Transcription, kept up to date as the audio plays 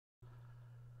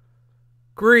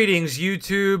Greetings,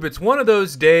 YouTube. It's one of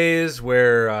those days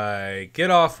where I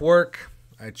get off work,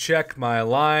 I check my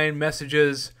line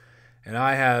messages, and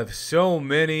I have so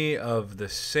many of the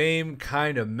same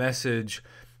kind of message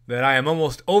that I am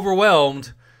almost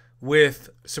overwhelmed with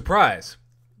surprise.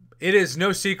 It is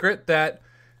no secret that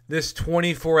this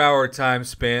 24-hour time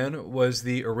span was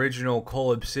the original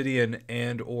Cole Obsidian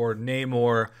and or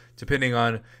Namor, depending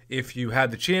on if you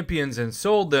had the champions and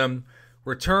sold them,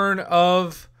 return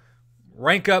of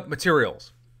rank up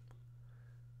materials.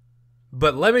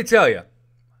 But let me tell you,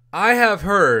 I have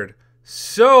heard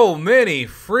so many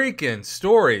freaking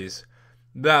stories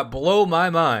that blow my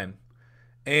mind.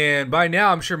 And by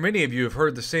now, I'm sure many of you have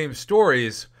heard the same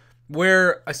stories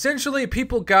where essentially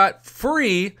people got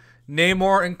free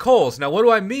Namor and Coles. Now, what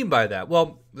do I mean by that?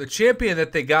 Well, the champion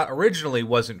that they got originally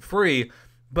wasn't free,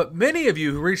 but many of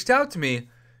you who reached out to me,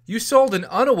 you sold an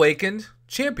unawakened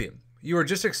champion. You were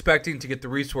just expecting to get the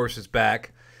resources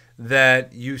back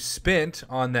that you spent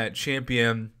on that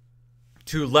champion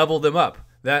to level them up.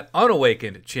 That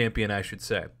unawakened champion, I should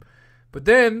say. But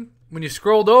then, when you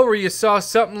scrolled over, you saw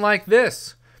something like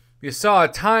this. You saw a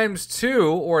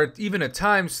 ×2 or even a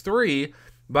 ×3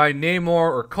 by Namor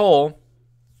or Cole.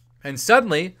 And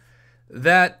suddenly,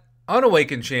 that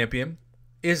unawakened champion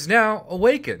is now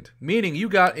awakened. Meaning you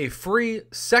got a free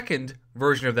second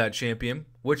version of that champion,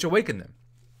 which awakened them.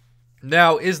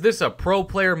 Now, is this a pro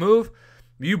player move?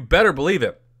 You better believe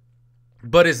it.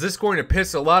 But is this going to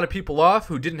piss a lot of people off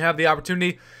who didn't have the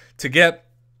opportunity to get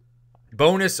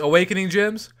bonus awakening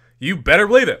gems? You better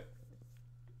believe it.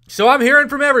 So I'm hearing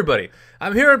from everybody.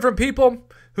 I'm hearing from people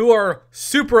who are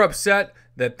super upset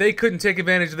that they couldn't take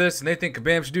advantage of this and they think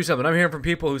Kabam should do something. I'm hearing from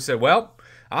people who said, well,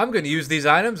 I'm going to use these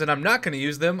items and I'm not going to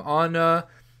use them on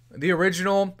the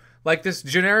original, like this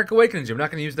generic awakening gem. I'm not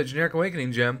going to use the generic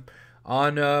awakening gem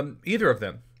on either of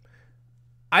them.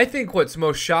 I think what's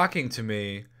most shocking to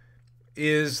me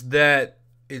is that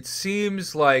it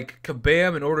seems like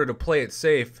Kabam, in order to play it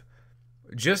safe,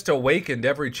 just awakened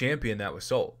every champion that was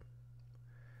sold.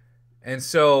 And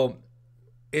so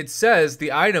it says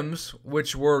the items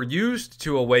which were used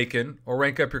to awaken or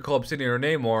rank up your Cole Obsidian or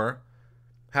Namor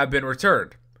have been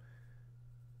returned.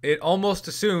 It almost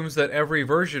assumes that every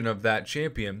version of that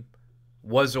champion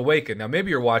was awakened. Now,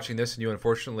 maybe you're watching this and you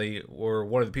unfortunately were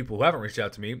one of the people who haven't reached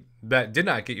out to me that did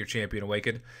not get your champion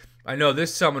awakened. I know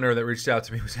this summoner that reached out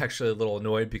to me was actually a little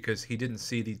annoyed because he didn't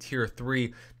see the tier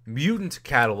 3 mutant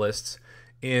catalysts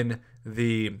in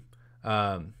the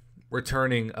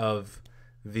returning of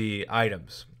the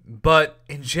items. But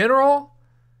in general,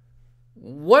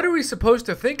 what are we supposed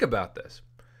to think about this?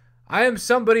 I am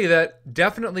somebody that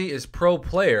definitely is pro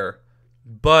player,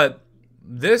 but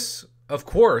this, of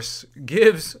course,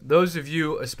 gives those of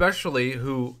you, especially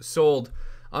who sold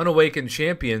unawakened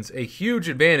champions, a huge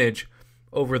advantage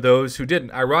over those who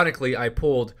didn't. Ironically, I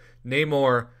pulled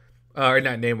Namor, not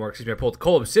Namor, excuse me, I pulled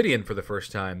Cole Obsidian for the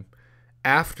first time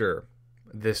after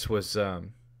this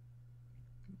period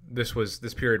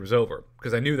was over,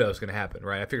 because I knew that was going to happen,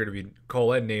 right? I figured it'd be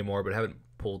Cole and Namor, but I haven't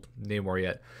pulled Namor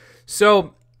yet.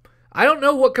 So I don't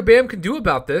know what Kabam can do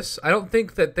about this. I don't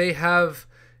think that they have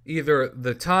either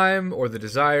the time or the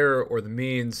desire or the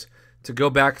means to go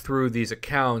back through these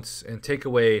accounts and take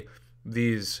away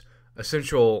these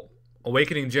essential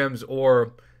awakening gems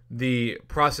or the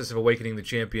process of awakening the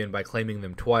champion by claiming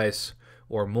them twice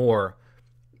or more.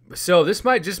 So this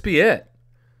might just be it.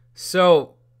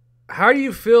 So how do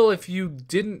you feel if you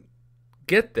didn't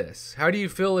get this? How do you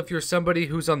feel if you're somebody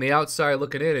who's on the outside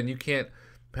looking in and you can't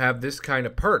have this kind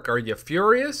of perk? Are you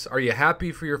furious? Are you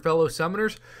happy for your fellow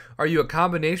summoners? Are you a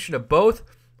combination of both?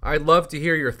 I'd love to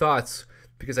hear your thoughts,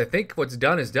 because I think what's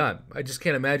done is done. I just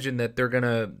can't imagine that they're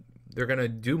gonna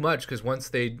do much, because once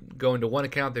they go into one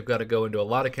account, they've got to go into a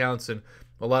lot of accounts, and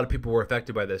a lot of people were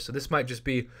affected by this. So this might just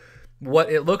be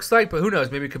what it looks like, but who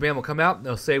knows? Maybe Kabam will come out and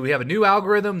they'll say we have a new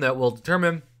algorithm that will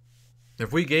determine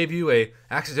if we gave you a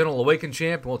accidental awakened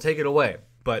champ, we'll take it away.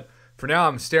 But for now,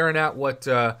 I'm staring at what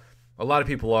a lot of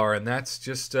people are, and that's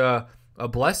just a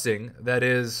blessing that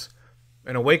is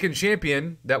an awakened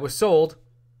champion that was sold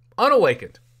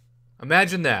unawakened.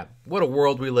 Imagine that. What a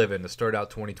world we live in to start out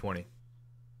 2020.